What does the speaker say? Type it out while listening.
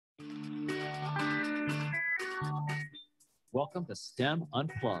Welcome to STEM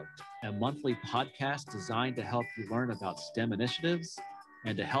Unplugged, a monthly podcast designed to help you learn about STEM initiatives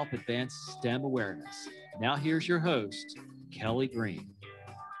and to help advance STEM awareness. Now here's your host, Kelly Green.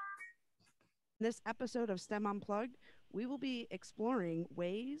 In this episode of STEM Unplugged, we will be exploring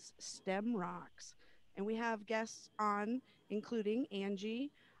ways STEM rocks. And we have guests on, including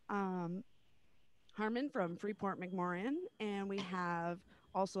Angie Harmon from Freeport McMoran. And we have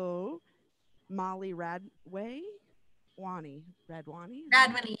also Molly Radwani. Is that how?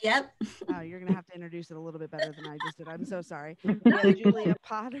 Radwini, yep. You're going to have to introduce it a little bit better than I just did. I'm so sorry. We have Julia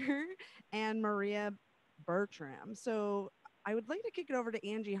Potter and Maria Bertram. So I would like to kick it over to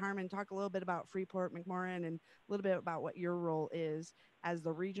Angie Harmon, talk a little bit about Freeport McMoran and a little bit about what your role is as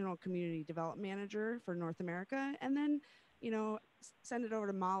the Regional Community Development Manager for North America. And then, send it over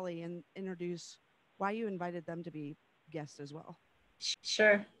to Molly and introduce why you invited them to be guests as well.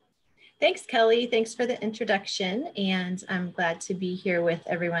 Sure. Thanks, Kelly. Thanks for the introduction. And I'm glad to be here with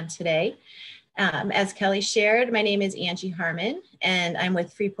everyone today. As Kelly shared, my name is Angie Harmon, and I'm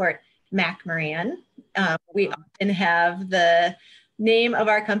with Freeport McMoran. We often have the name of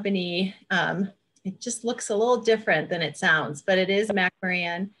our company. It just looks a little different than it sounds, but it is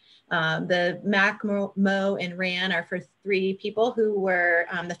McMoran. The Mac, Mo, and Ran are for three people who were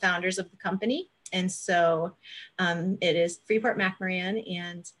the founders of the company. And so it is Freeport McMoran,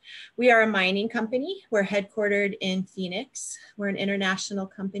 and we are a mining company. We're headquartered in Phoenix. We're an international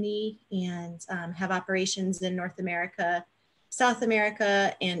company and have operations in North America, South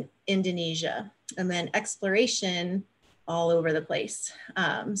America, and Indonesia, and then exploration all over the place.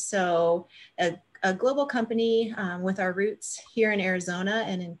 So a global company with our roots here in Arizona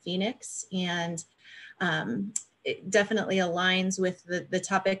and in Phoenix, and it definitely aligns with the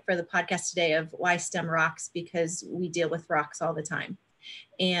topic for the podcast today of why STEM rocks, because we deal with rocks all the time.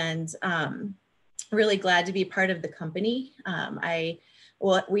 And really glad to be part of the company.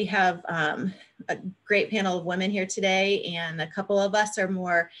 We have a great panel of women here today, and a couple of us are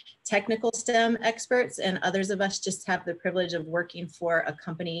more technical STEM experts, and others of us just have the privilege of working for a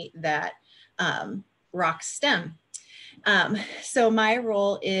company that rocks STEM. So my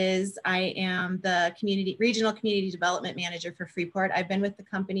role is I am the regional community development manager for Freeport. I've been with the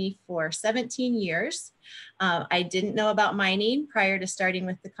company for 17 years. I didn't know about mining prior to starting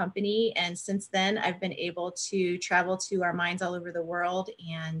with the company. And since then, I've been able to travel to our mines all over the world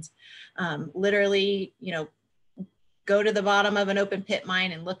and literally, go to the bottom of an open pit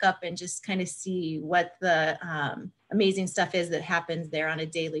mine and look up and just kind of see what the amazing stuff is that happens there on a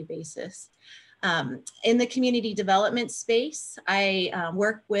daily basis. In the community development space, I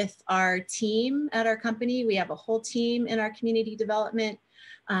work with our team at our company. We have a whole team in our community development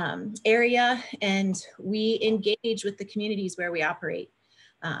area, and we engage with the communities where we operate.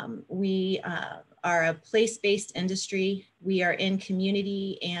 We are a place-based industry. We are in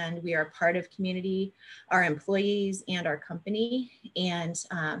community, and we are part of community, our employees and our company. And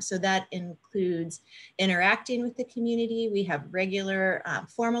so that includes interacting with the community. We have regular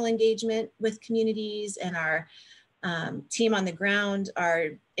formal engagement with communities, and our team on the ground are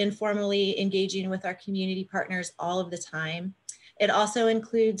informally engaging with our community partners all of the time. It also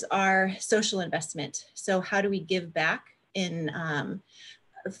includes our social investment. So how do we give back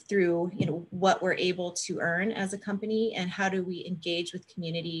through what we're able to earn as a company, and how do we engage with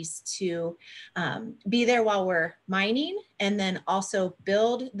communities to be there while we're mining, and then also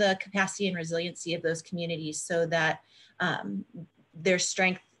build the capacity and resiliency of those communities so that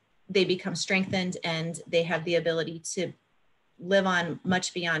they become strengthened and they have the ability to live on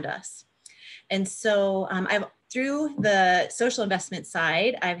much beyond us. And so through the social investment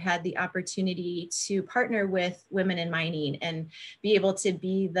side, I've had the opportunity to partner with women in mining and be able to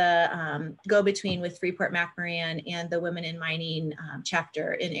be the go-between with Freeport McMoran and the Women in Mining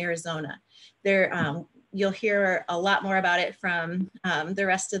chapter in Arizona. You'll hear a lot more about it from the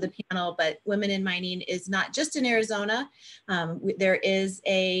rest of the panel, but Women in Mining is not just in Arizona. There is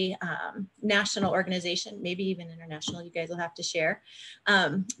a national organization, maybe even international, you guys will have to share.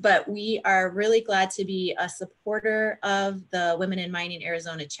 But we are really glad to be a supporter of the Women in Mining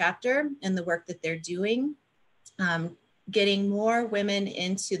Arizona chapter and the work that they're doing. Getting more women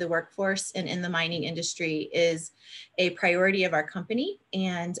into the workforce and in the mining industry is a priority of our company,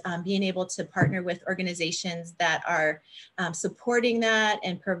 and being able to partner with organizations that are supporting that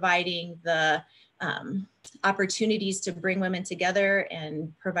and providing the opportunities to bring women together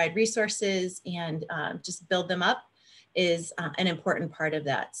and provide resources and just build them up is an important part of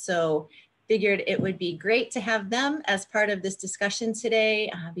that. So figured it would be great to have them as part of this discussion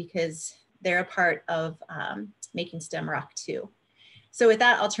today because they're a part of making STEM rock too. So with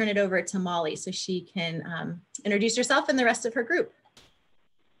that, I'll turn it over to Molly so she can introduce herself and the rest of her group.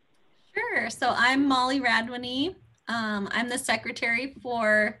 Sure. So I'm Molly Radwini. I'm the secretary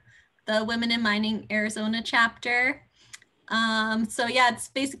for the Women in Mining Arizona chapter. So yeah, it's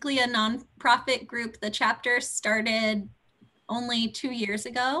basically a nonprofit group. The chapter started only 2 years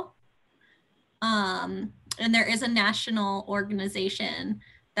ago. And there is a national organization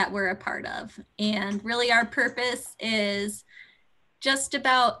that we're a part of. And really our purpose is just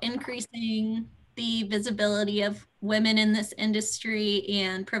about increasing the visibility of women in this industry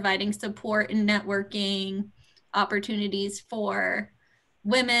and providing support and networking opportunities for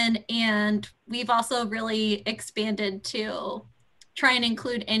women. And we've also really expanded to try and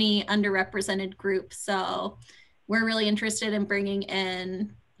include any underrepresented groups. So we're really interested in bringing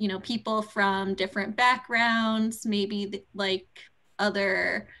in, you know, people from different backgrounds, maybe like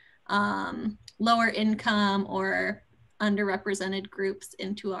other lower income or underrepresented groups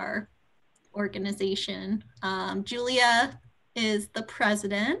into our organization. Julia is the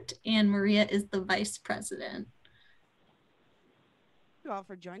president and Maria is the vice president. Thank you all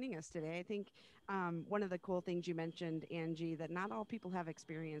for joining us today. I think one of the cool things you mentioned, Angie, that not all people have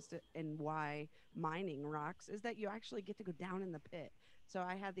experienced in why mining rocks is that you actually get to go down in the pit. So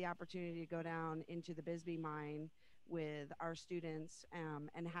I had the opportunity to go down into the Bisbee mine with our students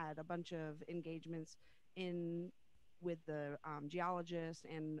and had a bunch of engagements in with the geologists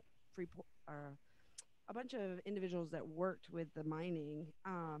and a bunch of individuals that worked with the mining.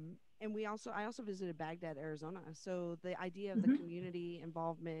 And I also visited Baghdad, Arizona. So the idea of the community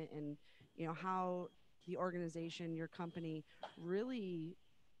involvement and, you know, how the organization, your company really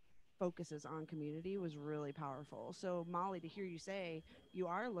focuses on community was really powerful. So Molly, to hear you say you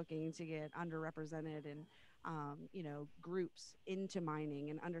are looking to get underrepresented and you know, groups into mining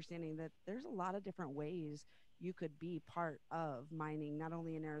and understanding that there's a lot of different ways you could be part of mining, not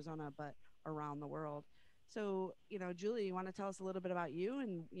only in Arizona but around the world. So, you know, Julie, you want to tell us a little bit about you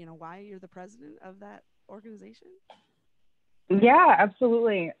and, you know, why you're the president of that organization? Yeah,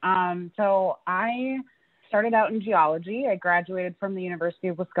 absolutely. So I started out in geology. I graduated from the University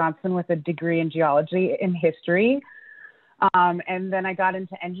of Wisconsin with a degree in geology and history. And then I got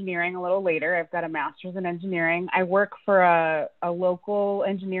into engineering a little later. I've got a master's in engineering. I work for a local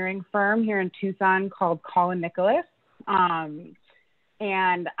engineering firm here in Tucson called Collin Nicholas.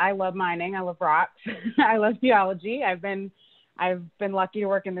 And I love mining. I love rocks. I love geology. I've been lucky to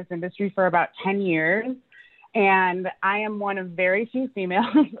work in this industry for about 10 years. And I am one of very few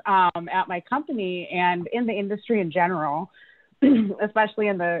females at my company and in the industry in general, especially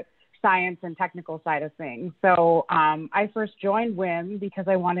in the science and technical side of things. So I first joined WIM because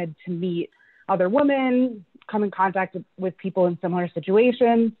I wanted to meet other women, come in contact with people in similar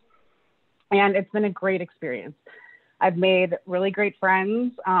situations. And it's been a great experience. I've made really great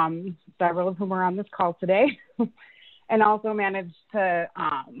friends, several of whom are on this call today, and also managed to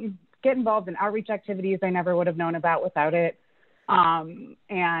get involved in outreach activities I never would have known about without it. And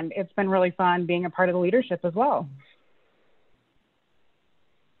it's been really fun being a part of the leadership as well.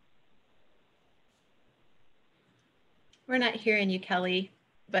 We're not hearing you, Kelly,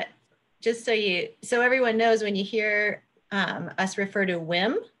 but just so everyone knows, when you hear us refer to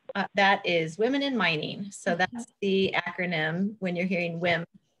WIM, that is Women in Mining. So that's the acronym when you're hearing WIM.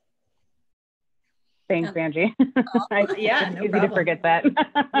 Thanks, Angie. Yeah, it's no easy problem. to forget that.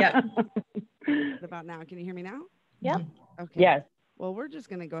 Yeah. What about now? Can you hear me now? Yep. Okay. Yes. Well, we're just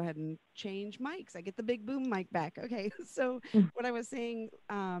going to go ahead and change mics. I get the big boom mic back. Okay. So what I was saying,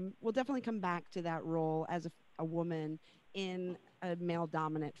 we'll definitely come back to that role as a woman in a male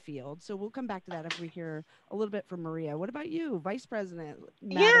dominant field. So we'll come back to that if we hear a little bit from Maria. What about you, Vice President?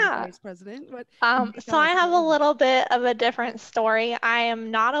 Madam Vice President? What So I have a little bit of a different story. I am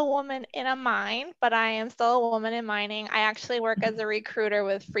not a woman in a mine, but I am still a woman in mining. I actually work as a recruiter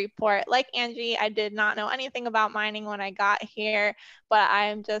with Freeport. Like Angie, I did not know anything about mining when I got here, but I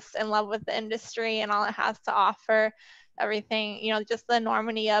am just in love with the industry and all it has to offer. Everything, you know, just the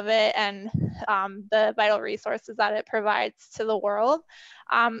enormity of it and the vital resources that it provides to the world.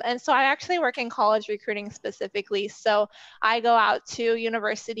 And so I actually work in college recruiting specifically. So I go out to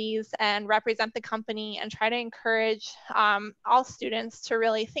universities and represent the company and try to encourage all students to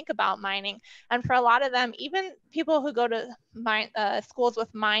really think about mining. And for a lot of them, even people who go to schools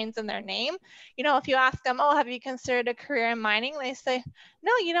with mines in their name, you know, if you ask them, oh, have you considered a career in mining? They say,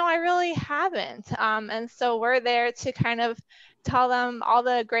 no, you know, I really haven't. And so we're there to kind of tell them all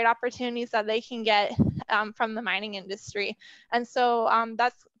the great opportunities that they can get from the mining industry. And so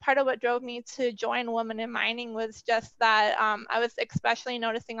that's part of what drove me to join Women in Mining, was just that I was especially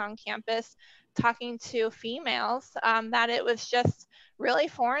noticing on campus, talking to females, that it was just really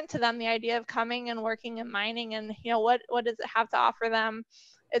foreign to them, the idea of coming and working in mining. And what does it have to offer them?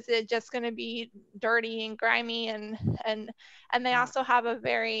 Is it just going to be dirty and grimy? And they also have a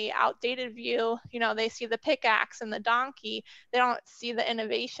very outdated view. They see the pickaxe and the donkey. They don't see the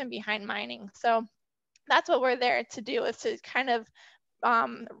innovation behind mining. So that's what we're there to do, is to kind of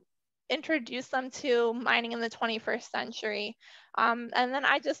introduce them to mining in the 21st century. And then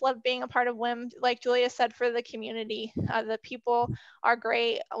I just love being a part of WIM, like Julia said, for the community. The people are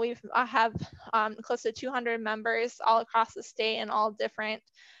great. We have close to 200 members all across the state and all different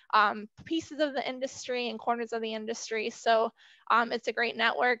pieces of the industry and corners of the industry. So it's a great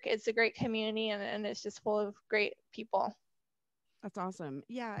network, it's a great community, and it's just full of great people. That's awesome.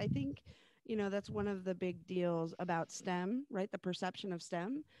 Yeah, I think, that's one of the big deals about STEM, right? The perception of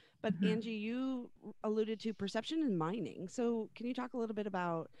STEM. But Angie, you alluded to perception in mining. So can you talk a little bit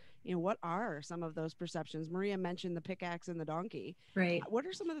about, what are some of those perceptions? Maria mentioned the pickaxe and the donkey. Right. What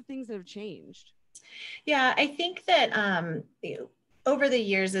are some of the things that have changed? Yeah, I think that over the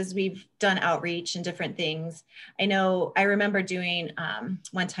years, as we've done outreach and different things, I remember doing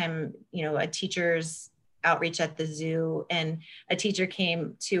one time, a teacher's outreach at the zoo, and a teacher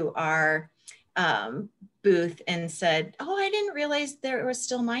came to our booth and said, "Oh, I didn't realize there was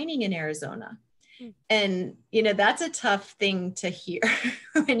still mining in Arizona." And, that's a tough thing to hear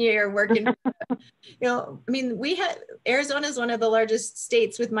when you're working. Arizona is one of the largest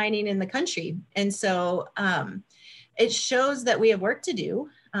states with mining in the country. And so it shows that we have work to do.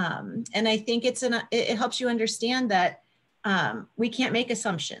 And I think it helps you understand that we can't make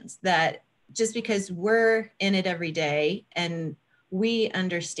assumptions, that just because we're in it every day and we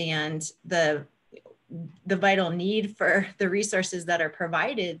understand the vital need for the resources that are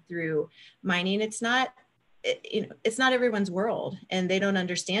provided through mining, it's not everyone's world, and they don't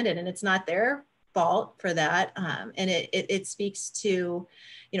understand it, and it's not their fault for that. And it speaks to,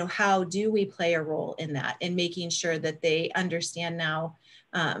 how do we play a role in that, in making sure that they understand now,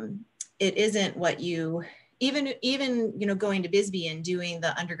 it isn't what you, even going to Bisbee and doing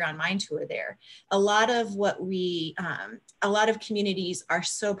the underground mine tour there, a lot of communities are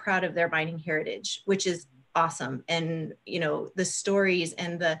so proud of their mining heritage, which is awesome. And, the stories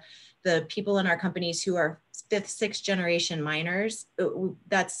and the people in our companies who are 5th, 6th generation miners,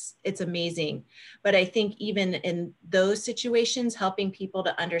 it's amazing. But I think even in those situations, helping people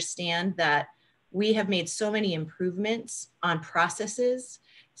to understand that we have made so many improvements on processes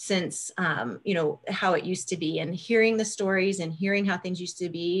since, how it used to be, and hearing the stories and hearing how things used to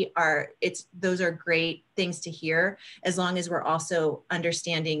be those are great things to hear, as long as we're also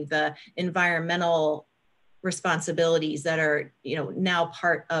understanding the environmental responsibilities that are, now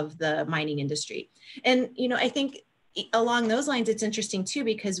part of the mining industry. And, I think along those lines, it's interesting too,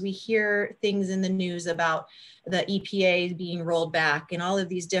 because we hear things in the news about the EPA being rolled back and all of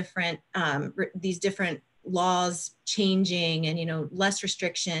these different laws changing, and less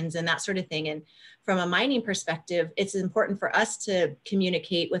restrictions and that sort of thing. And from a mining perspective, it's important for us to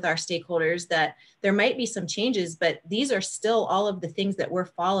communicate with our stakeholders that there might be some changes, but these are still all of the things that we're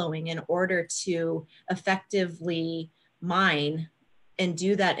following in order to effectively mine and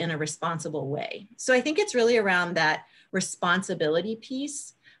do that in a responsible way. So I think it's really around that responsibility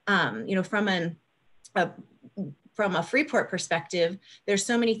piece. From a Freeport perspective, there's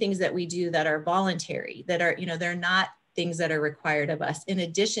so many things that we do that are voluntary, that are, they're not things that are required of us, in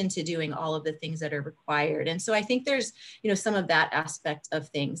addition to doing all of the things that are required. And so I think there's, some of that aspect of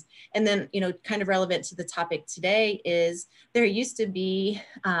things. And then, kind of relevant to the topic today is there used to be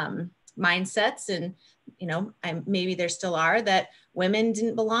mindsets, and, maybe there still are, that women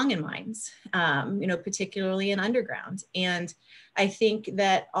didn't belong in mines, particularly in underground. And I think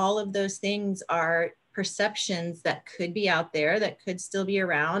that all of those things are perceptions that could be out there, that could still be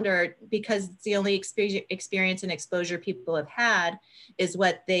around, or because it's the only experience and exposure people have had is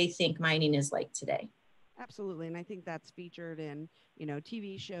what they think mining is like today. Absolutely. And I think that's featured in,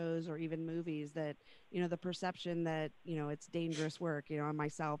 TV shows or even movies, that, the perception that, it's dangerous work.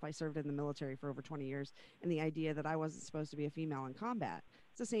 Myself, I served in the military for over 20 years, and the idea that I wasn't supposed to be a female in combat.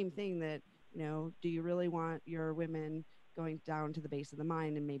 It's the same thing that, do you really want your women going down to the base of the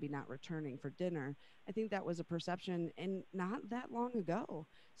mine and maybe not returning for dinner? I think that was a perception, and not that long ago.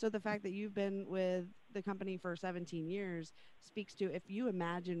 So the fact that you've been with the company for 17 years speaks to, if you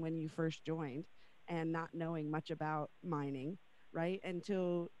imagine when you first joined and not knowing much about mining, right,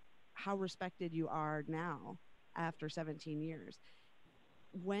 until how respected you are now after 17 years.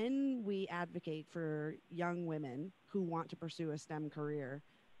 When we advocate for young women who want to pursue a STEM career,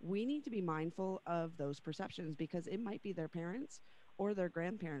 we need to be mindful of those perceptions, because it might be their parents or their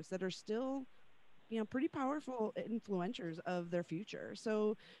grandparents that are still pretty powerful influencers of their future.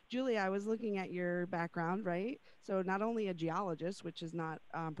 So, Julia, I was looking at your background, right? So, not only a geologist, which is not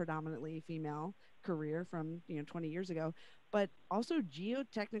predominantly female career from 20 years ago, but also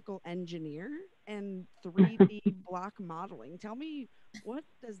geotechnical engineer and 3D block modeling. Tell me, what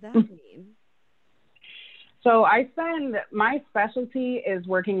does that mean? So my specialty is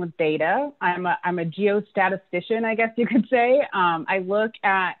working with data. I'm a geostatistician, I guess you could say. I look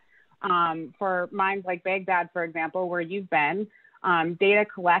at, for mines like Baghdad, for example, where you've been, data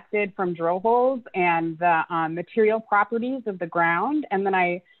collected from drill holes and the material properties of the ground. And then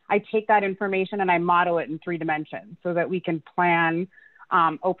I take that information and I model it in 3 dimensions so that we can plan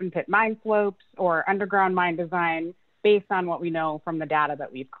open pit mine slopes or underground mine design based on what we know from the data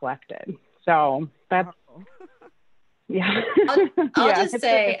that we've collected. So that's, yeah. I'll just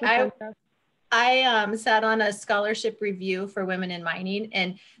say, I sat on a scholarship review for women in mining,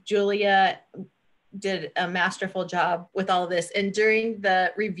 and Julia did a masterful job with all of this. And during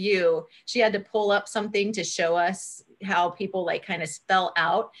the review, she had to pull up something to show us how people like kind of spell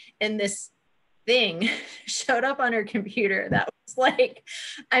out. And this thing showed up on her computer that was like,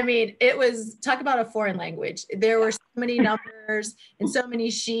 I mean, it was, talk about a foreign language. There were so many numbers and so many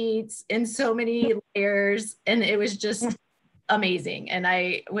sheets and so many layers, and it was just amazing. And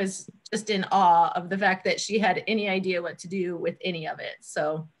I was just in awe of the fact that she had any idea what to do with any of it.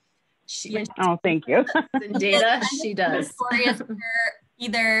 So thank you. In data, she does.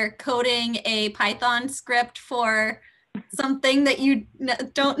 Either coding a Python script for something that you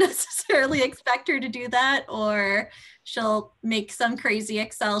don't necessarily expect her to do that, or she'll make some crazy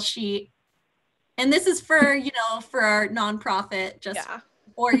Excel sheet. And this is for, for our nonprofit,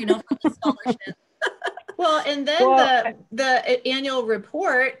 or, for the scholarship. Well, and then the annual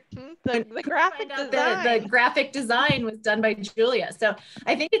report, the graphic design. The graphic design was done by Julia. So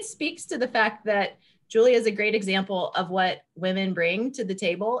I think it speaks to the fact that Julia is a great example of what women bring to the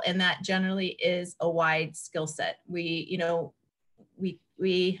table, and that generally is a wide skill set. We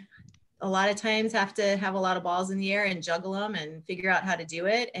a lot of times have to have a lot of balls in the air and juggle them and figure out how to do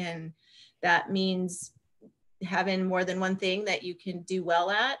it, and that means having more than one thing that you can do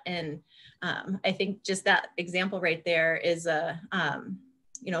well at. And I think just that example right there is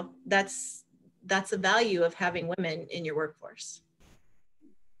that's a value of having women in your workforce.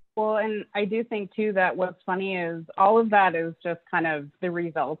 Well, and I do think too that what's funny is all of that is just kind of the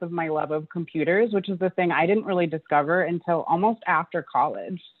result of my love of computers, which is the thing I didn't really discover until almost after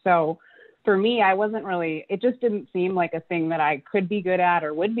college. So for me, it just didn't seem like a thing that I could be good at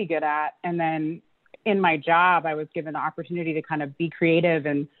or would be good at. And then in my job, I was given the opportunity to kind of be creative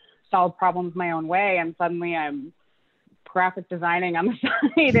and solve problems my own way. And suddenly I'm graphic designing on the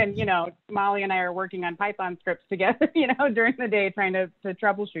side, and Molly and I are working on Python scripts together during the day trying to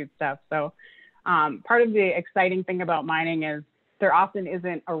troubleshoot stuff. So part of the exciting thing about mining is there often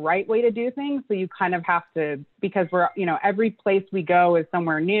isn't a right way to do things, so you kind of have to, because we're every place we go is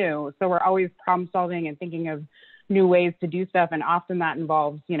somewhere new, so we're always problem solving and thinking of new ways to do stuff, and often that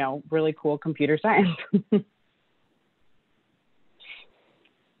involves really cool computer science.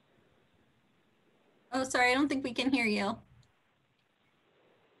 Oh, sorry, I don't think we can hear you.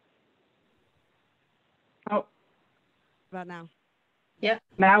 Oh. About now? Yep.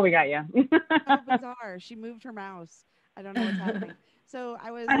 Now we got you. How bizarre. She moved her mouse. I don't know what's happening. So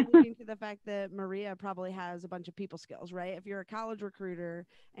I was alluding to the fact that Maria probably has a bunch of people skills, right? If you're a college recruiter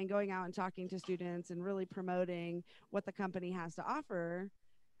and going out and talking to students and really promoting what the company has to offer,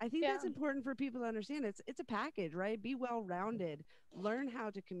 I think that's important for people to understand. It's a package, right? Be well-rounded, learn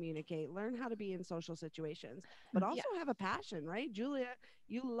how to communicate, learn how to be in social situations, but also have a passion, right? Julia,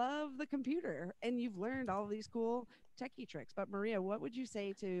 you love the computer and you've learned all of these cool techie tricks. But Maria, what would you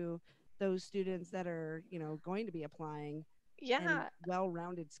say to those students that are, going to be applying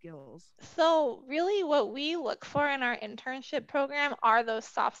well-rounded skills? So really what we look for in our internship program are those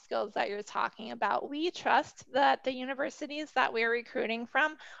soft skills that you're talking about. We trust that the universities that we're recruiting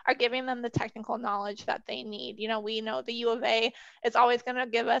from are giving them the technical knowledge that they need. We know the U of A is always going to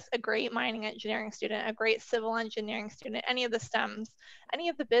give us a great mining engineering student, a great civil engineering student, any of the STEMs, any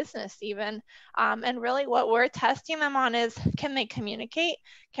of the business even. And really what we're testing them on is, can they communicate?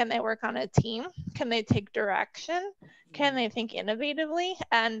 Can they work on a team? Can they take direction? Can they think innovatively?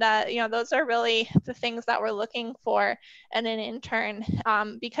 And, those are really the things that we're looking for in an intern,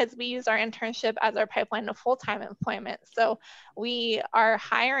 because we use our internship as our pipeline to full-time employment. So we are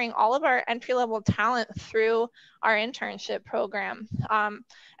hiring all of our entry-level talent through our internship program. And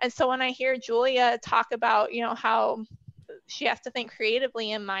so when I hear Julia talk about, how she has to think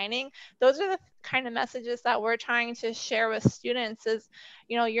creatively in mining. Those are the kind of messages that we're trying to share with students is,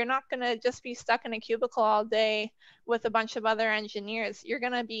 you know, you're not going to just be stuck in a cubicle all day with a bunch of other engineers. You're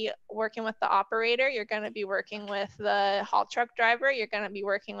going to be working with the operator. You're going to be working with the haul truck driver. You're going to be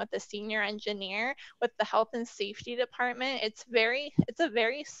working with the senior engineer, with the health and safety department. It's a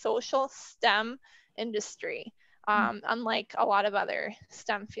very social STEM industry, unlike a lot of other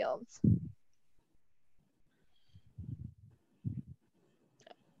STEM fields.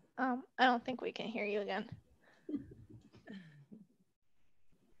 I don't think we can hear you again.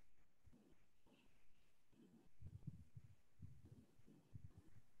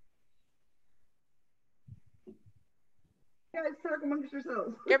 Guys, talk amongst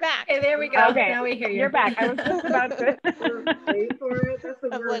yourselves. You're back. Okay, there we go. Okay, Now we hear you. You're back. I was just about to. Wait for it. That's the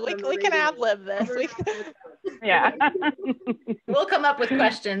I was worst. like, we can ad-lib this. Yeah. We'll come up with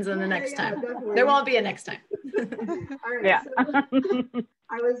questions in the next time. Definitely. There won't be a next time. All right. Yeah. So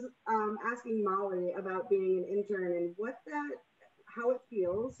I was asking Molly about being an intern and how it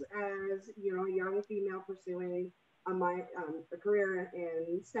feels as, you know, a young female pursuing a career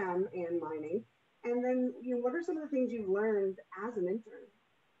in STEM and mining. And then, you know, what are some of the things you've learned as an intern?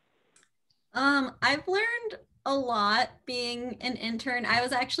 I've learned a lot being an intern. I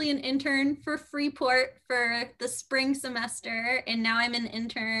was actually an intern for Freeport for the spring semester, and now I'm an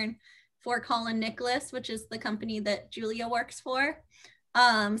intern for Colin Nicholas, which is the company that Julia works for.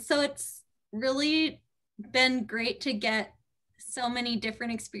 So it's really been great to get so many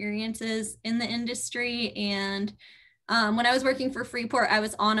different experiences in the industry. And when I was working for Freeport, I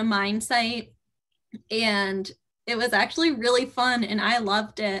was on a mine site, and it was actually really fun, and I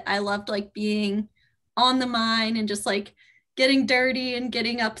loved it. I loved like being on the mine and just like getting dirty and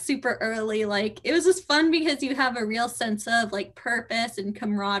getting up super early. Like it was just fun because you have a real sense of like purpose and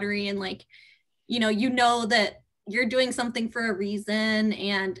camaraderie, and like, you know that you're doing something for a reason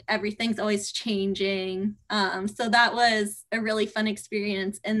and everything's always changing. So that was a really fun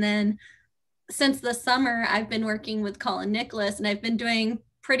experience. And then since the summer, I've been working with Colin Nicholas, and I've been doing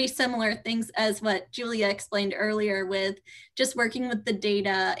pretty similar things as what Julia explained earlier with just working with the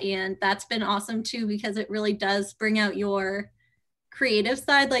data. And that's been awesome too, because it really does bring out your creative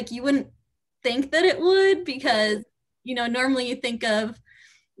side. Like you wouldn't think that it would, because, you know, normally you think of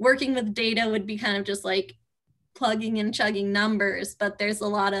working with data would be kind of just like plugging and chugging numbers, but there's a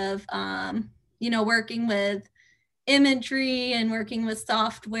lot of, you know, working with imagery and working with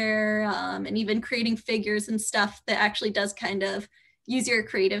software, and even creating figures and stuff that actually does kind of use your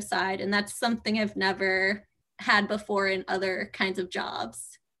creative side. And that's something I've never had before in other kinds of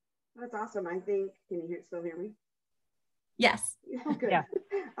jobs. That's awesome. I think, can you still hear me? Yes. Okay. Yeah.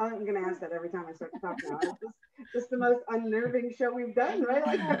 I'm going to ask that every time I start to talk now. It's just the most unnerving show we've done, right?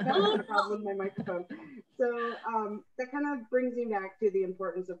 Like I've never had a problem with my microphone. So that kind of brings me back to the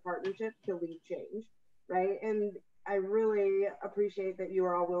importance of partnership to lead change, right? And I really appreciate that you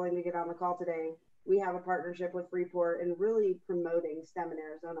are all willing to get on the call today. We have a partnership with Freeport and really promoting STEM in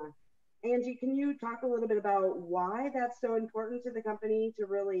Arizona. Angie, can you talk a little bit about why that's so important to the company to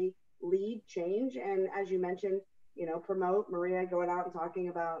really lead change? And as you mentioned, you know, promote Maria going out and talking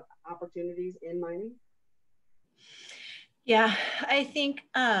about opportunities in mining? Yeah, I think,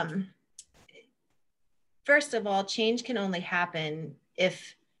 first of all, change can only happen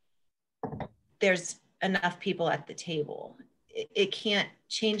if there's enough people at the table. It can't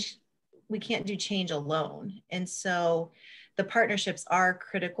change. We can't do change alone. And so the partnerships are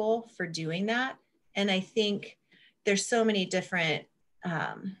critical for doing that. And I think there's so many different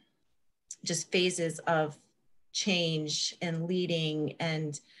just phases of change and leading,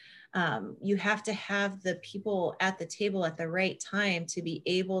 and you have to have the people at the table at the right time to be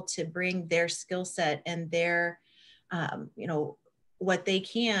able to bring their skill set and their, you know, what they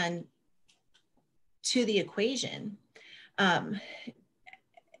can to the equation.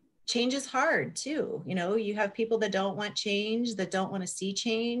 Change is hard too. You know, you have people that don't want change, that don't want to see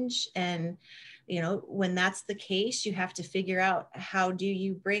change. And, you know, when that's the case, you have to figure out how do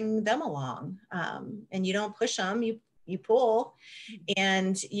you bring them along. And you don't push them, you pull,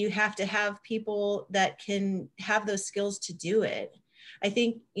 and you have to have people that can have those skills to do it. I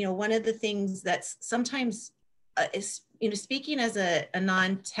think, you know, one of the things that's sometimes is, you know, speaking as a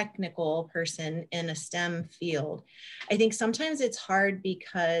non-technical person in a STEM field, I think sometimes it's hard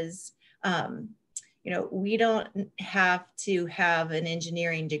because, you know, we don't have to have an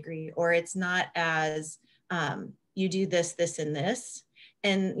engineering degree, or it's not as you do this, this, and this.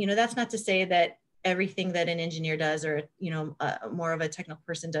 And, you know, that's not to say that everything that an engineer does, or, more of a technical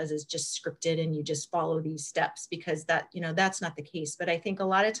person does, is just scripted and you just follow these steps, because that, that's not the case. But I think a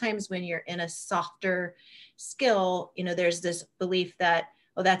lot of times when you're in a softer skill, there's this belief that,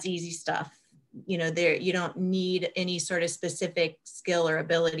 oh, that's easy stuff. You don't need any sort of specific skill or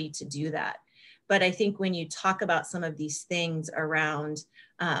ability to do that. But I think when you talk about some of these things around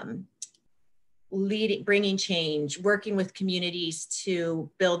bringing change, working with communities to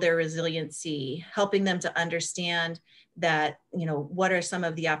build their resiliency, helping them to understand that, what are some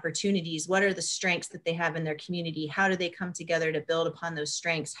of the opportunities, what are the strengths that they have in their community, how do they come together to build upon those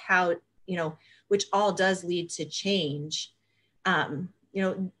strengths, how, which all does lead to change.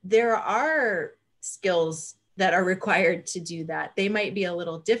 There are skills that are required to do that. They might be a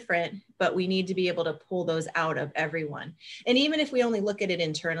little different, but we need to be able to pull those out of everyone. And even if we only look at it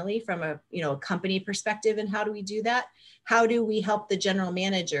internally from a company perspective, and how do we do that? How do we help the general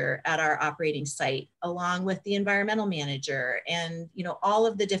manager at our operating site, along with the environmental manager, and all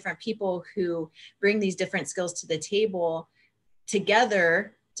of the different people who bring these different skills to the table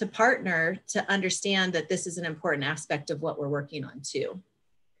together to partner to understand that this is an important aspect of what we're working on too.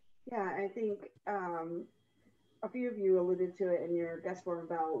 Yeah, I think a few of you alluded to it in your guest form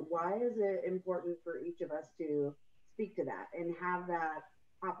about why is it important for each of us to speak to that and have that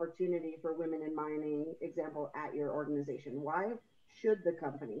opportunity for women in mining, example, at your organization. Why should the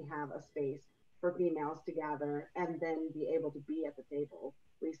company have a space for females to gather and then be able to be at the table?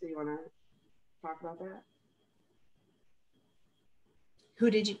 Lisa, you want to talk about that? Who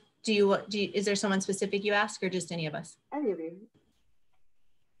did you, is there someone specific you ask, or just any of us? Any of you.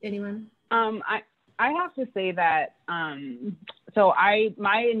 Anyone? I have to say that,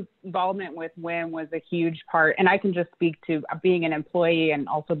 my involvement with WIM was a huge part, and I can just speak to being an employee and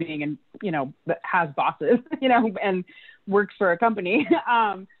also being in, that has bosses, and works for a company,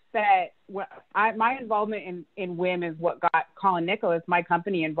 my involvement in WIM is what got Colin Nicholas, my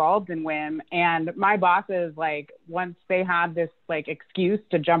company, involved in WIM. And my bosses, once they had this excuse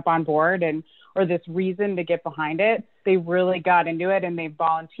to jump on board or this reason to get behind it, they really got into it, and they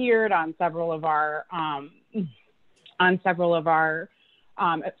volunteered on several of our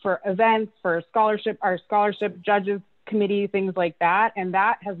for events, for our scholarship judges committee, things like that. And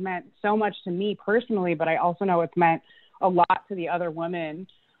that has meant so much to me personally, but I also know it's meant a lot to the other women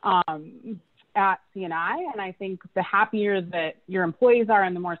at CNI. And I think the happier that your employees are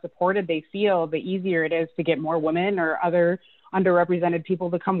and the more supported they feel, the easier it is to get more women or other underrepresented people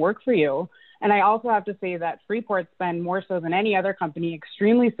to come work for you. And I also have to say that Freeport's been, more so than any other company,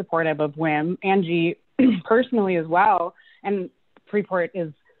 extremely supportive of WIM, Angie personally as well. And Freeport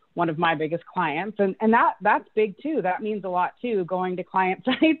is one of my biggest clients. And that's big too. That means a lot too, going to client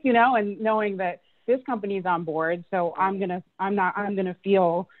sites, and knowing that this company is on board. So I'm going to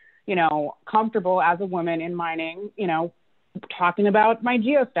feel, comfortable as a woman in mining, talking about my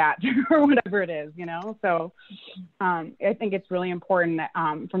geostat or whatever it is, So I think it's really important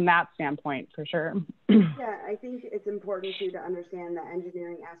from that standpoint, for sure. Yeah, I think it's important too to understand the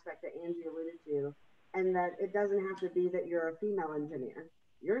engineering aspect that Angie alluded to, and that it doesn't have to be that you're a female engineer.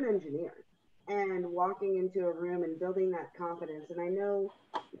 You're an engineer, and walking into a room and building that confidence. And I know,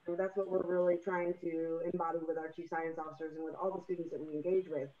 that's what we're really trying to embody with our chief science officers and with all the students that we engage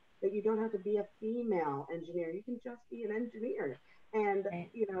with, that you don't have to be a female engineer. You can just be an engineer. And,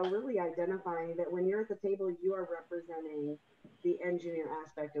 really identifying that when you're at the table, you are representing the engineer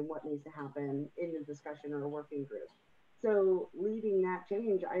aspect and what needs to happen in the discussion or a working group. So leading that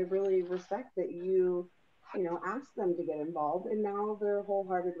change, I really respect that you asked them to get involved, and now they're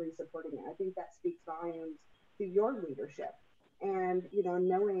wholeheartedly supporting it. I think that speaks volumes to your leadership. And,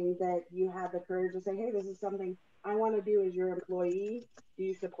 knowing that you had the courage to say, hey, this is something I want to do as your employee. Do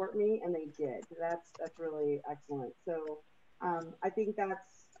you support me? And they did. That's really excellent. So I think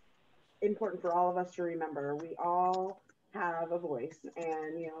that's important for all of us to remember. We all have a voice,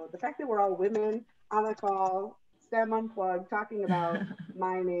 and the fact that we're all women on the call, STEM Unplugged, talking about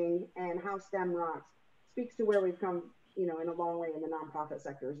mining and how STEM rocks, speaks to where we've come, in a long way in the nonprofit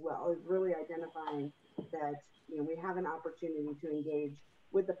sector as well. Is really identifying that we have an opportunity to engage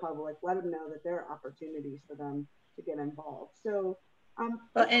with the public, let them know that there are opportunities for them to get involved. So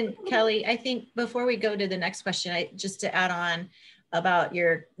well, and Kelly, I think before we go to the next question, just to add on about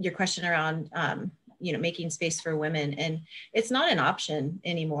your question around making space for women, and it's not an option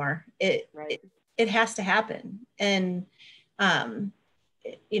anymore. It has to happen. And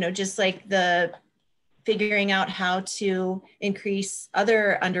just like the figuring out how to increase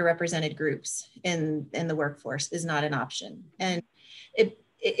other underrepresented groups in the workforce is not an option. And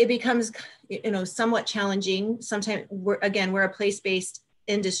it becomes, somewhat challenging. Sometimes we're a place-based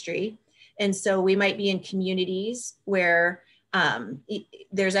industry. And so we might be in communities where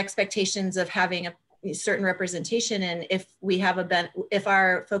there's expectations of having a certain representation. And if we have if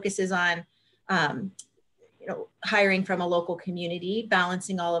our focus is on, hiring from a local community,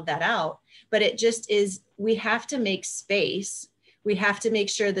 balancing all of that out, but it just is, we have to make space. We have to make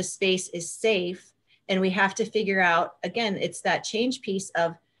sure the space is safe. And we have to figure out, again, it's that change piece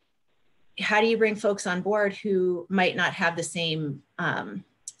of how do you bring folks on board who might not have the same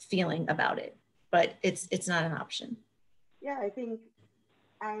feeling about it, but it's not an option. Yeah, I think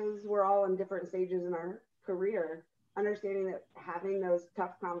as we're all in different stages in our career, understanding that having those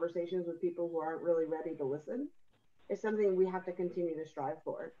tough conversations with people who aren't really ready to listen is something we have to continue to strive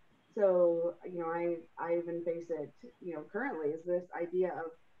for. So, I even face it, currently is this idea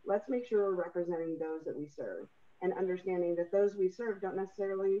of let's make sure we're representing those that we serve, and understanding that those we serve don't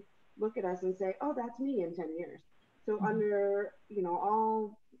necessarily look at us and say, oh, that's me in 10 years. So under,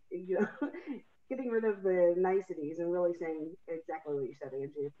 all, getting rid of the niceties and really saying exactly what you said,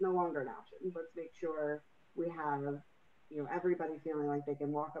 Angie, it's no longer an option. Let's make sure we have, everybody feeling like they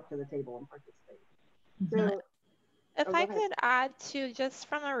can walk up to the table and participate. So if I could add to, just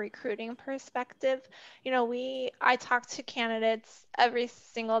from a recruiting perspective, I talk to candidates every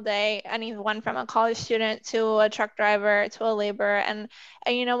single day, anyone from a college student to a truck driver to a laborer. And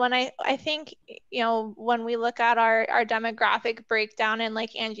when I think, when we look at our demographic breakdown, and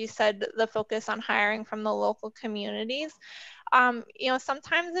like Angie said, the focus on hiring from the local communities,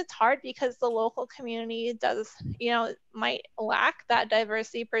 sometimes it's hard because the local community does, might lack that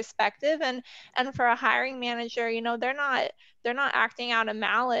diversity perspective. And for a hiring manager, they're not acting out of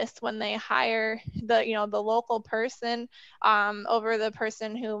malice when they hire the local person over the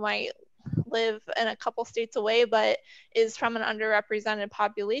person who might live in a couple states away but is from an underrepresented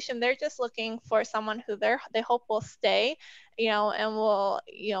population. They're just looking for someone who they hope will stay, and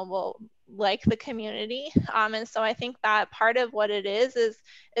will like the community. And so I think that part of what it is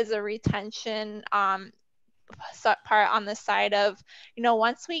a retention part on the side of,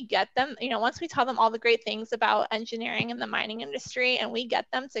 once we get them, once we tell them all the great things about engineering and the mining industry and we get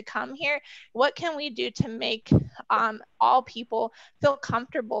them to come here, what can we do to make all people feel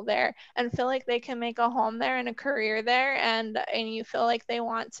comfortable there and feel like they can make a home there and a career there, and you feel like they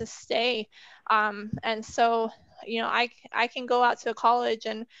want to stay. And so I can go out to a college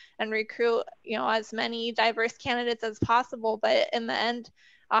and recruit, as many diverse candidates as possible, but in the end,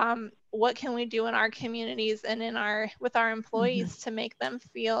 what can we do in our communities and with our employees to make them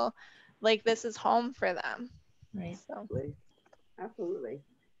feel like this is home for them? Right. So. Absolutely.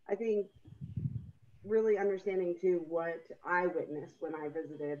 I think really understanding too what I witnessed when I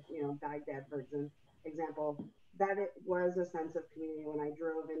visited, Baghdad, for example, that it was a sense of community when I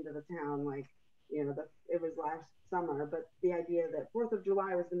drove into the town, like, it was last summer, but the idea that 4th of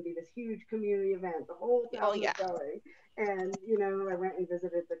July was going to be this huge community event, the whole town was going. And, I went and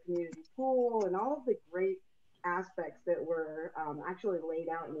visited the community pool and all of the great aspects that were actually laid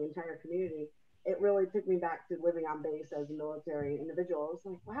out in the entire community. It really took me back to living on base as a military individual. I was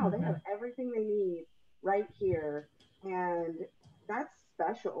like, wow, they have everything they need right here. And that's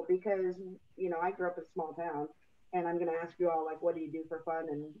special because, I grew up in a small town, and I'm going to ask you all, like, what do you do for fun?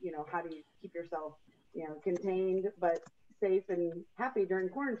 And, how do you keep yourself, contained, but safe and happy during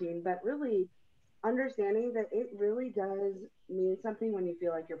quarantine? But really understanding that it really does mean something when you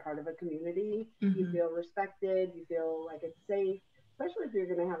feel like you're part of a community, you feel respected, you feel like it's safe, especially if you're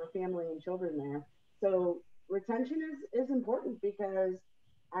going to have a family and children there. So retention is important because,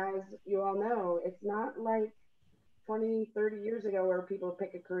 as you all know, it's not like 20, 30 years ago where people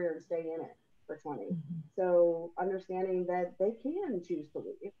pick a career and stay in it for 20. So understanding that they can choose to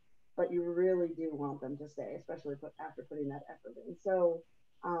leave, but you really do want them to stay, especially after putting that effort in. So,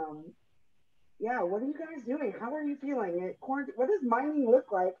 what are you guys doing? How are you feeling? What does mining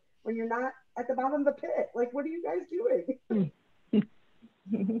look like when you're not at the bottom of the pit? Like, what are you guys doing?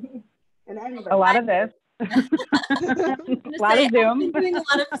 And anybody. A lot of this. A lot of Zoom. I've been doing a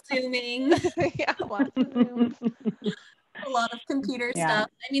lot of Zooming. Lots of Zooms. A lot of computer stuff.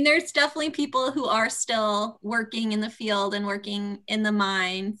 I mean, there's definitely people who are still working in the field and working in the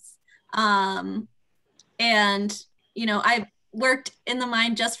mines. And, I've worked in the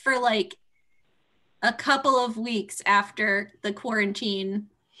mine just for like a couple of weeks after the quarantine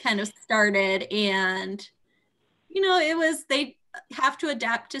kind of started. And, they have to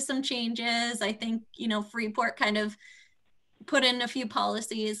adapt to some changes. I think, Freeport kind of put in a few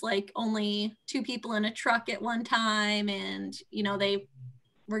policies, like only 2 people in a truck at one time. And, they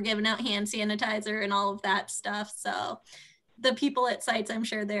were giving out hand sanitizer and all of that stuff. So the people at sites, I'm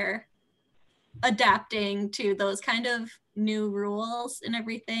sure they're adapting to those kind of new rules and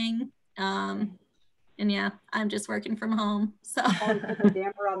everything. And yeah, I'm just working from home. So always put the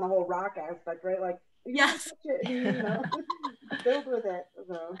damper on the whole rock aspect, right? Like, you yes, touch it, and, you know, filled with it.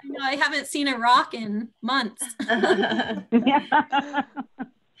 So. I know I haven't seen a rock in months.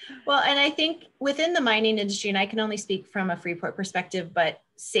 Well, and I think within the mining industry, and I can only speak from a Freeport perspective, but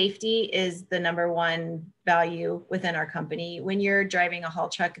safety is the number one value within our company. When you're driving a haul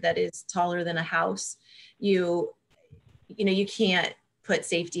truck that is taller than a house, you can't put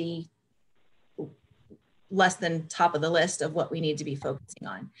safety less than top of the list of what we need to be focusing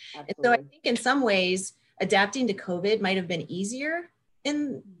on. Absolutely. And so I think in some ways, adapting to COVID might have been easier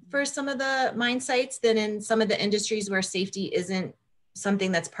for some of the mine sites than in some of the industries where safety isn't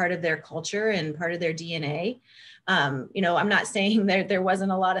something that's part of their culture and part of their DNA. I'm not saying there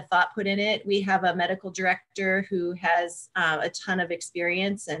wasn't a lot of thought put in it. We have a medical director who has a ton of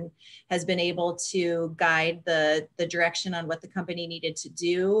experience and has been able to guide the direction on what the company needed to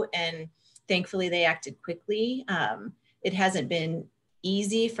do. And thankfully they acted quickly. It hasn't been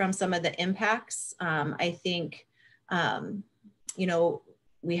easy from some of the impacts. I think,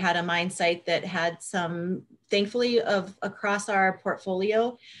 we had a mine site that had some, thankfully, across our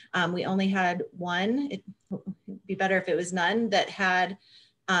portfolio, we only had one. It'd be better if it was none, that had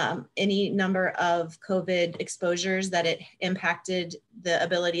any number of COVID exposures that it impacted the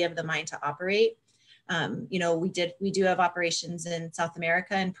ability of the mine to operate. We do have operations in South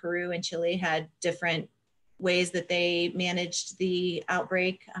America, and Peru and Chile had different ways that they managed the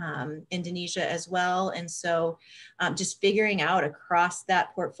outbreak, Indonesia as well. And so just figuring out across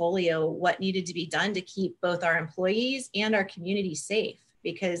that portfolio what needed to be done to keep both our employees and our community safe,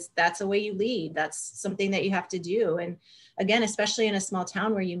 because that's the way you lead. That's something that you have to do. And again, especially in a small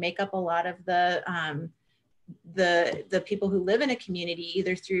town where you make up a lot of the people who live in a community,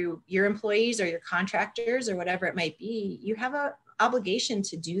 either through your employees or your contractors or whatever it might be, you have an obligation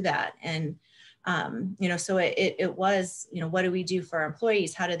to do that. And so it was, what do we do for our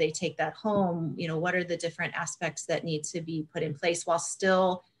employees? How do they take that home? What are the different aspects that need to be put in place while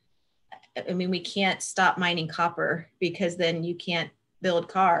still, we can't stop mining copper, because then you can't build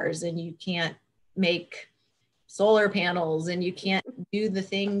cars and you can't make solar panels and you can't do the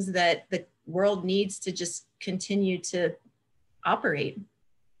things that the world needs to just continue to operate.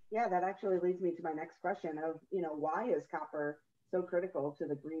 Yeah, that actually leads me to my next question of, why is copper so critical to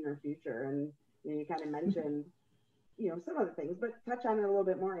the greener future? And you kind of mentioned, some of the things, but touch on it a little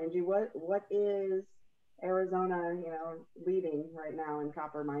bit more, Angie. What is Arizona, leading right now in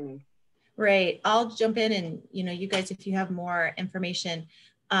copper mining? Right. I'll jump in and, you guys, if you have more information,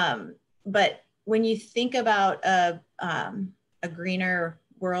 but when you think about a greener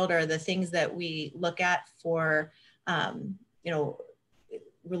world, or the things that we look at for,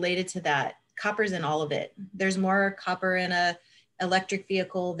 related to that, copper's in all of it. There's more copper in a electric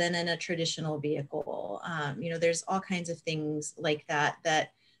vehicle than in a traditional vehicle. There's all kinds of things like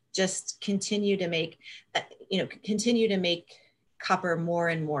that just continue to make copper more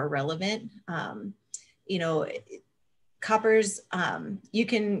and more relevant. Copper's, you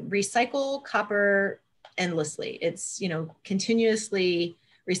can recycle copper endlessly. It's, continuously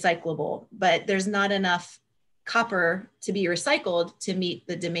recyclable, but there's not enough copper to be recycled to meet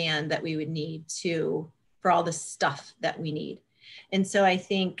the demand that we would need for all the stuff that we need. And so I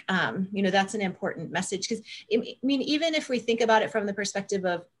think, that's an important message, because even if we think about it from the perspective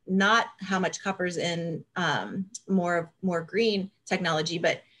of not how much copper's in more green technology,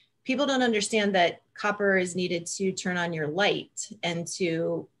 but people don't understand that copper is needed to turn on your light and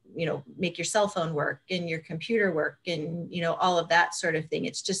to, make your cell phone work and your computer work and, all of that sort of thing.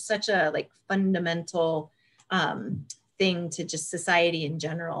 It's just such a fundamental thing to just society in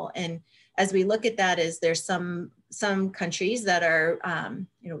general. And as we look at that, there's some countries that are,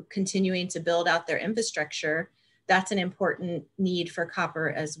 continuing to build out their infrastructure. That's an important need for copper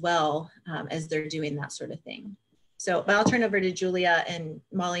as well, as they're doing that sort of thing. So, but I'll turn over to Julia and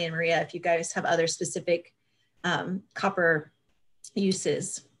Molly and Maria if you guys have other specific copper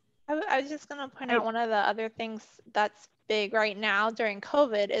uses. I was just going to point out one of the other things that's big right now during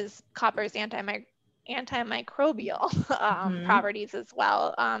COVID is copper's antimicrobial properties as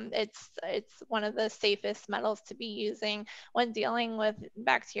well. It's one of the safest metals to be using when dealing with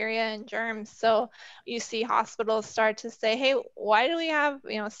bacteria and germs. So you see hospitals start to say, hey, why do we have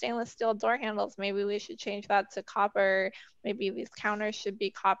stainless steel door handles? Maybe we should change that to copper. Maybe these counters should be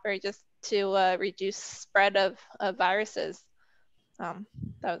copper, just to reduce spread of viruses. That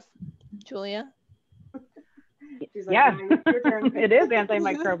was Julia. Yeah, it is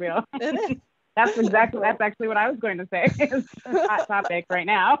antimicrobial. It is. That's actually what I was going to say. It's a hot topic right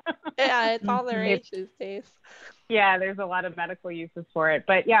now. Yeah, it's all the rage these days. Yeah, there's a lot of medical uses for it.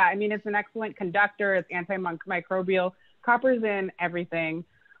 But yeah, I mean, it's an excellent conductor. It's antimicrobial. Copper's in everything.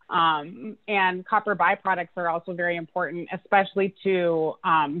 And copper byproducts are also very important, especially to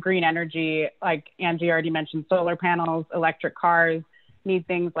green energy. Like Angie already mentioned, solar panels, electric cars need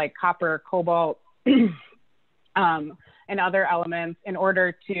things like copper, cobalt, and other elements in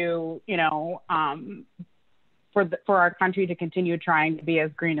order to, for our country to continue trying to be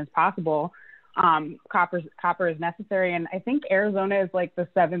as green as possible. Copper is necessary. And I think Arizona is like the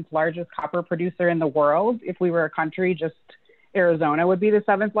 7th largest copper producer in the world. If we were a country, just Arizona would be the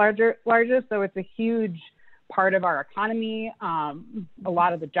 7th largest. So it's a huge part of our economy. A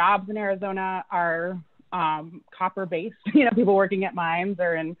lot of the jobs in Arizona are copper based. People working at mines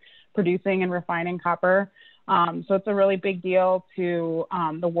or in producing and refining copper. So it's a really big deal to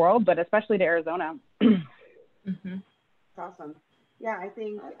the world, but especially to Arizona. Mm-hmm. Awesome. Yeah, I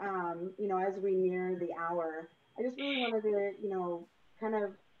think, as we near the hour, I just really wanted to, kind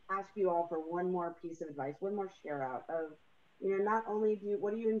of ask you all for one more piece of advice, one more share out of, not only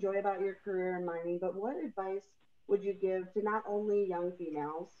what do you enjoy about your career in mining, but what advice would you give to not only young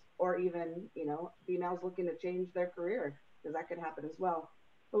females or even, females looking to change their career, because that could happen as well.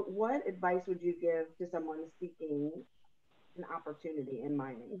 But what advice would you give to someone seeking an opportunity in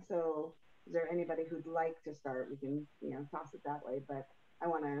mining? So is there anybody who'd like to start? We can, toss it that way, but I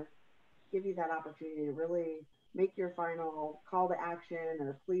want to give you that opportunity to really make your final call to action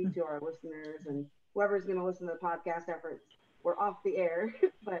or plea to our listeners and whoever's going to listen to the podcast after we're off the air.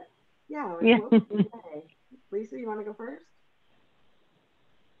 But yeah. What would you say? Lisa, you want to go first?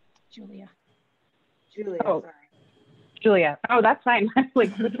 Julia. Oh. Sorry. Julia. Oh, that's fine.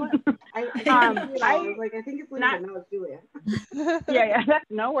 Like, which one? I was like, I think it's Lisa. No, it's Julia. yeah, that's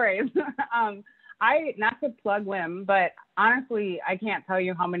no worries. Not to plug WIM, but honestly, I can't tell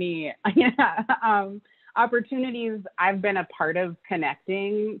you how many opportunities I've been a part of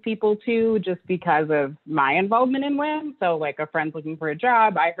connecting people to just because of my involvement in WIM. So like a friend's looking for a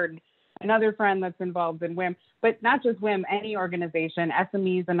job. I heard another friend that's involved in WIM, but not just WIM, any organization.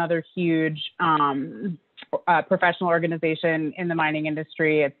 SME is another huge professional organization in the mining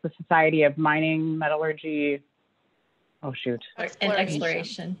industry. It's the Society of Mining, Metallurgy. Oh, shoot. And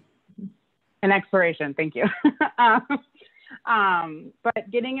Exploration. And Exploration. Thank you.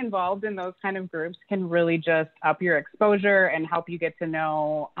 But getting involved in those kind of groups can really just up your exposure and help you get to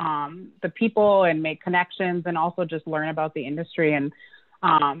know the people and make connections and also just learn about the industry. And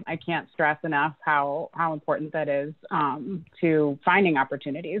I can't stress enough how important that is to finding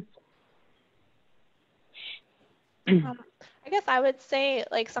opportunities. I guess I would say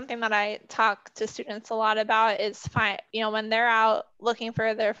like something that I talk to students a lot about is when they're out looking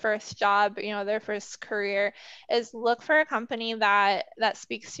for their first job, their first career, is look for a company that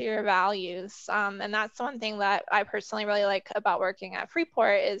speaks to your values. And that's one thing that I personally really like about working at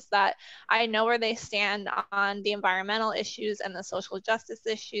Freeport is that I know where they stand on the environmental issues and the social justice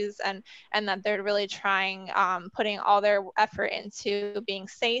issues, and that they're really trying, putting all their effort into being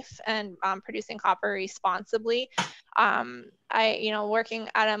safe and producing copper responsibly. Working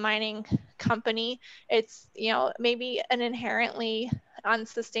at a mining company, it's, maybe an inherently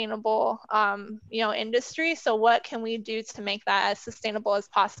unsustainable, industry. So what can we do to make that as sustainable as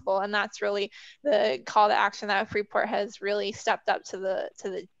possible? And that's really the call to action that Freeport has really stepped up to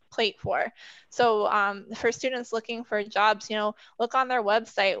the plate for. So for students looking for jobs, look on their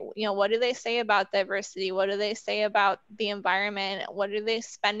website, what do they say about diversity? What do they say about the environment? What are they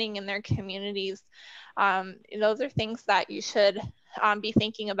spending in their communities? Those are things that you should be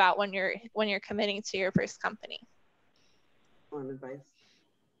thinking about when you're committing to your first company. Advice.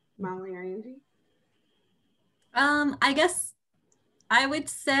 Molly or Angie? I guess I would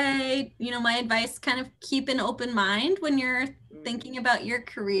say, my advice, kind of keep an open mind when you're thinking about your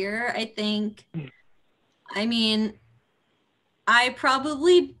career. I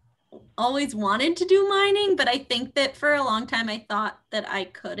probably always wanted to do mining, but I think that for a long time I thought that I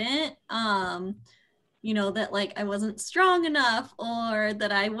couldn't, that like I wasn't strong enough or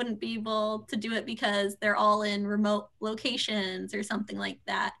that I wouldn't be able to do it because they're all in remote locations or something like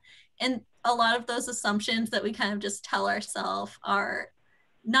that. And a lot of those assumptions that we kind of just tell ourselves are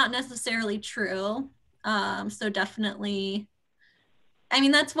not necessarily true. So definitely,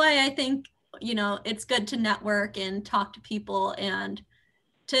 that's why I think, it's good to network and talk to people and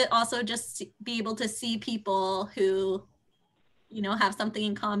to also just be able to see people who, have something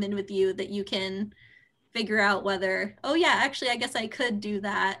in common with you that you can figure out whether, oh yeah, actually, I guess I could do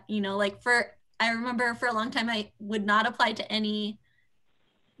that. I remember for a long time, I would not apply to any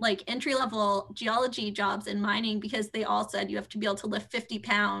like entry-level geology jobs in mining because they all said you have to be able to lift 50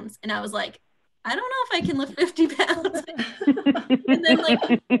 pounds. And I was like, I don't know if I can lift 50 pounds. And then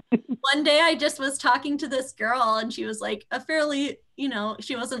like one day I just was talking to this girl and she was like a fairly,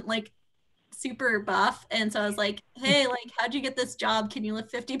 she wasn't like super buff. And so I was like, hey, like, how'd you get this job? Can you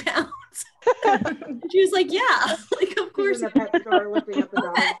lift 50 pounds? And she was like, yeah, like, of course. In the pet store lifting up the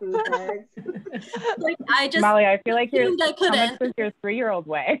dog food bags. Like, I just, Molly, I feel like I couldn't. how much does your 3-year-old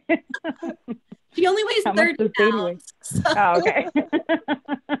weigh? She only weighs 30 pounds. So. Oh, okay.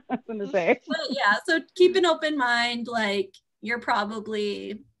 I was gonna say. But yeah, so keep an open mind. Like, you're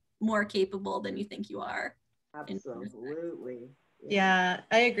probably more capable than you think you are. Absolutely. Yeah,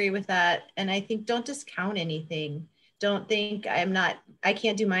 I agree with that. And I think don't discount anything. Don't think I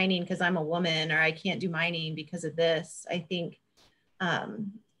can't do mining because I'm a woman, or I can't do mining because of this. I think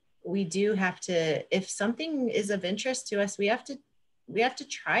we do have to, if something is of interest to us, we have to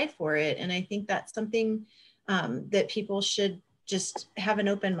try for it. And I think that's something that people should just have an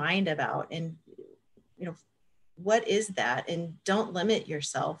open mind about. And, what is that? And don't limit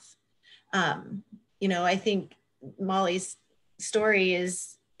yourself. I think Molly's story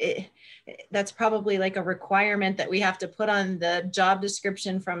is, that's probably like a requirement that we have to put on the job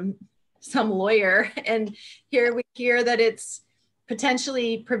description from some lawyer. And here we hear that it's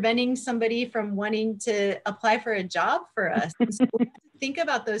potentially preventing somebody from wanting to apply for a job for us. So we have to think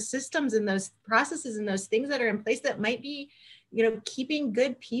about those systems and those processes and those things that are in place that might be, keeping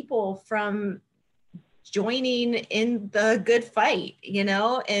good people from joining in the good fight,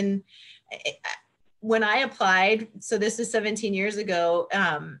 and when I applied, so this is 17 years ago,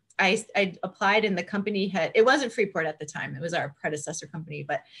 I applied and the company it wasn't Freeport at the time, it was our predecessor company,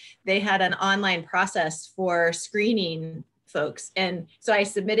 but they had an online process for screening folks. And so I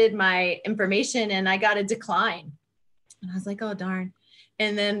submitted my information and I got a decline. And I was like, oh, darn.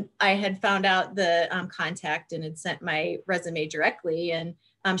 And then I had found out the contact and had sent my resume directly. And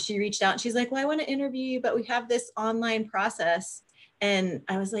she reached out and she's like, well, I want to interview you, but we have this online process. And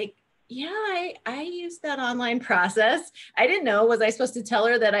I was like, yeah, I used that online process. I didn't know, was I supposed to tell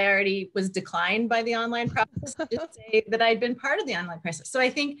her that I already was declined by the online process? Just say that I'd been part of the online process. So I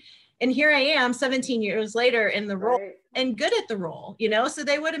think, and here I am 17 years later in the role, right, and good at the role, so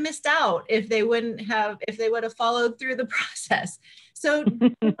they would have missed out if they would have followed through the process. So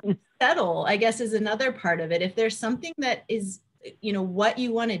settle, I guess, is another part of it. If there's something that is, what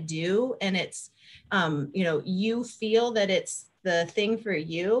you want to do, and it's, you feel that it's the thing for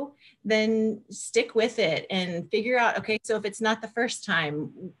you, then stick with it and figure out, okay, so if it's not the first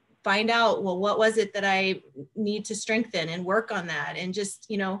time, find out, well, what was it that I need to strengthen and work on that, and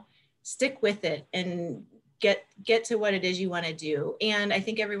just, stick with it and get to what it is you want to do. And I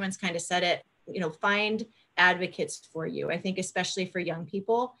think everyone's kind of said it, find advocates for you. I think especially for young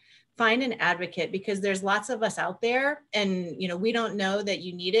people, find an advocate, because there's lots of us out there, and we don't know that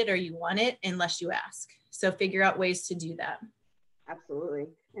you need it or you want it unless you ask. So figure out ways to do that. Absolutely.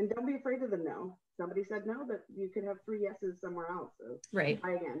 And don't be afraid of the no. Somebody said no, but you could have 3 yeses somewhere else. So right.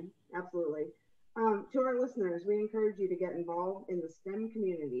 Try again. Absolutely. To our listeners, we encourage you to get involved in the STEM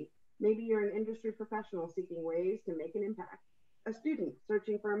community. Maybe you're an industry professional seeking ways to make an impact, a student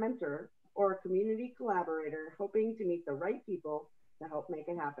searching for a mentor, or a community collaborator hoping to meet the right people to help make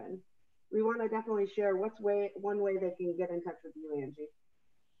it happen. We want to definitely share one way they can get in touch with you, Angie.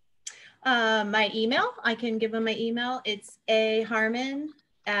 My email, I can give them my email. It's aharmon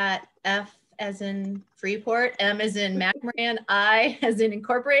at F as in Freeport, M as in Macmoran, I as in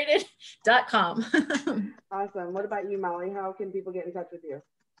incorporated.com. Awesome. What about you, Molly? How can people get in touch with you?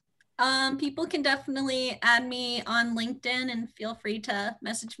 People can definitely add me on LinkedIn, and feel free to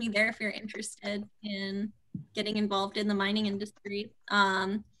message me there if you're interested in getting involved in the mining industry.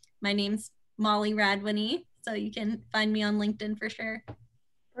 My name's Molly Radwini, so you can find me on LinkedIn for sure.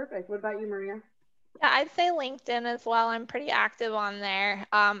 Perfect. What about you, Maria? Yeah, I'd say LinkedIn as well. I'm pretty active on there.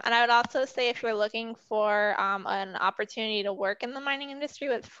 And I would also say if you're looking for an opportunity to work in the mining industry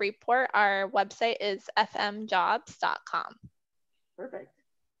with Freeport, our website is fmjobs.com. Perfect.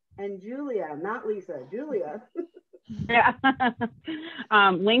 And Julia, not Lisa, Julia. Yeah.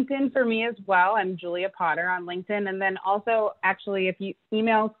 LinkedIn for me as well. I'm Julia Potter on LinkedIn. And then also, actually, if you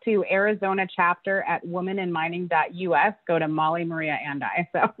email to Arizona chapter at womaninmining.us, go to Molly, Maria, and I.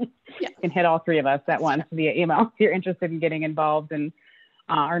 So you can hit all three of us at once via email if you're interested in getting involved and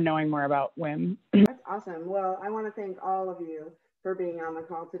or knowing more about WIM. That's awesome. Well, I want to thank all of you for being on the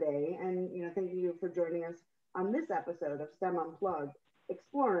call today. And, thank you for joining us on this episode of STEM Unplugged,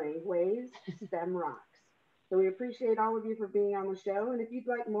 exploring ways STEM rocks. So we appreciate all of you for being on the show. And if you'd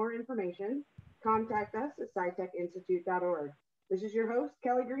like more information, contact us at scitechinstitute.org. This is your host,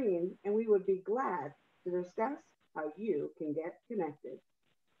 Kelly Green, and we would be glad to discuss how you can get connected.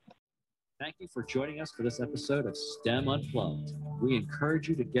 Thank you for joining us for this episode of STEM Unplugged. We encourage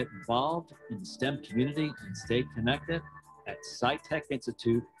you to get involved in the STEM community and stay connected at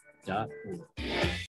scitechinstitute.org.